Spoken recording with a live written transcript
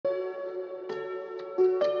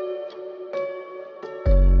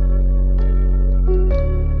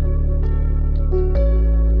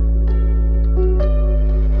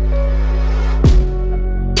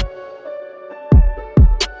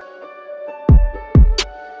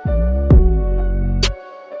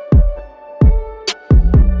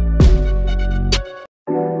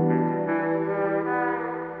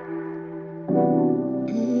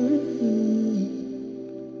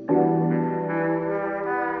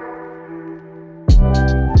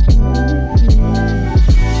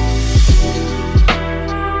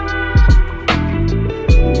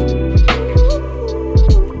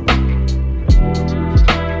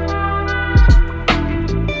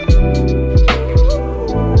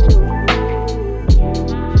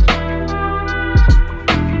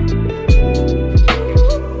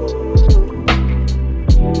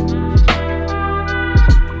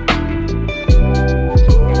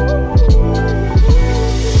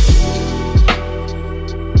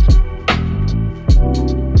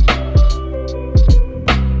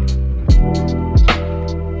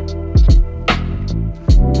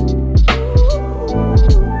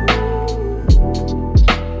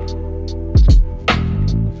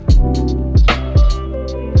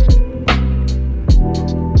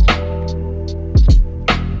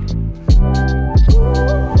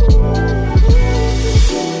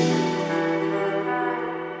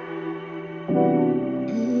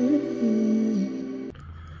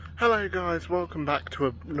Hello guys, welcome back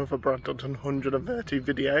to another Braddonton 130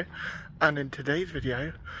 video, and in today's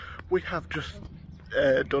video we have just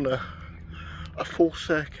done a full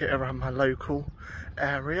circuit around my local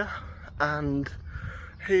area, and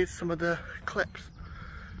here's some of the clips.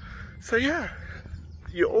 So yeah,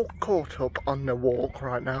 you're all caught up on the walk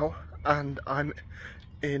right now, and I'm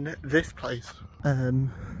in this place.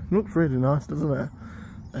 Looks really nice, doesn't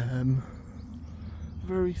it?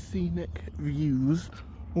 Very scenic views.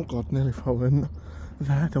 Oh god, nearly fallen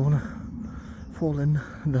there. Don't want to fall in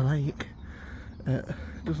the lake.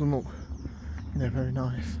 Doesn't look, very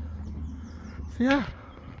nice. So yeah,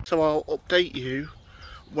 so I'll update you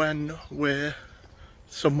when we're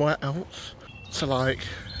somewhere else. So like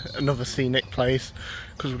another scenic place,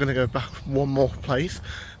 because we're going to go back one more place,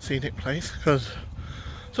 scenic place, because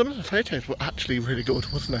some of the photos were actually really good,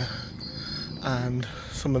 wasn't it? And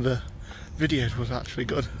some of the videos was actually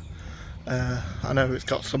good. I know it's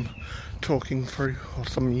got some talking through or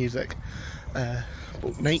some music,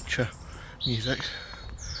 but nature music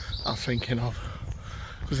I was thinking of,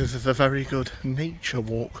 because this is a very good nature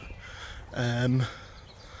walk. Yeah,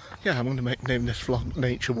 I'm going to name this vlog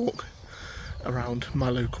Nature Walk around my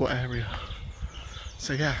local area.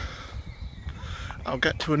 So yeah, I'll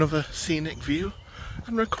get to another scenic view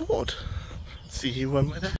and record. See you when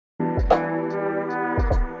we're there.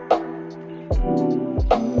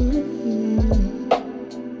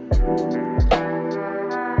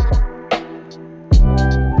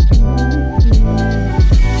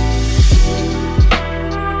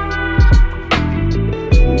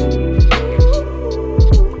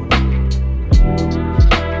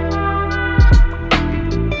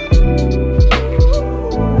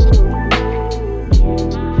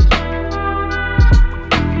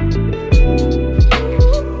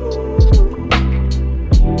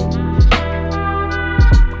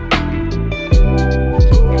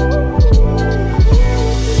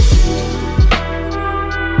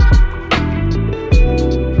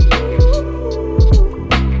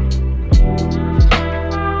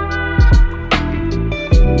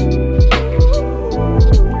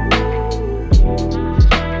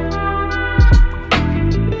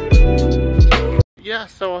 Yeah,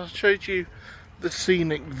 so I showed you the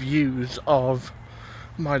scenic views of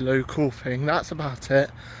my local thing. That's about it.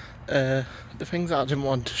 The things that I didn't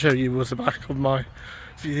want to show you was the back of my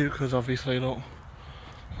view, because obviously look,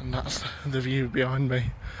 and that's the view behind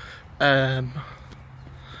me.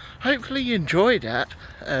 Hopefully you enjoyed it,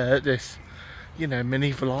 this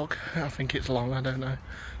mini vlog. I think it's long, I don't know,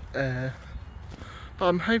 but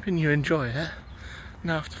I'm hoping you enjoy it.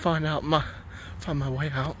 Now I have to find my way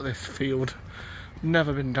out of this field.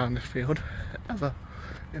 Never been down this field ever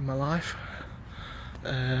in my life,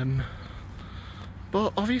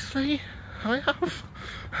 but obviously I have.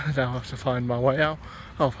 Now I have to find my way out.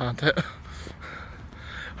 I found it.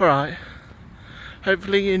 Alright,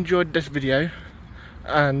 hopefully you enjoyed this video,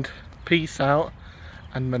 and peace out.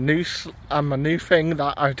 And my new thing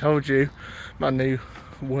that I told you, my new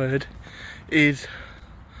word is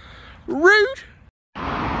rude.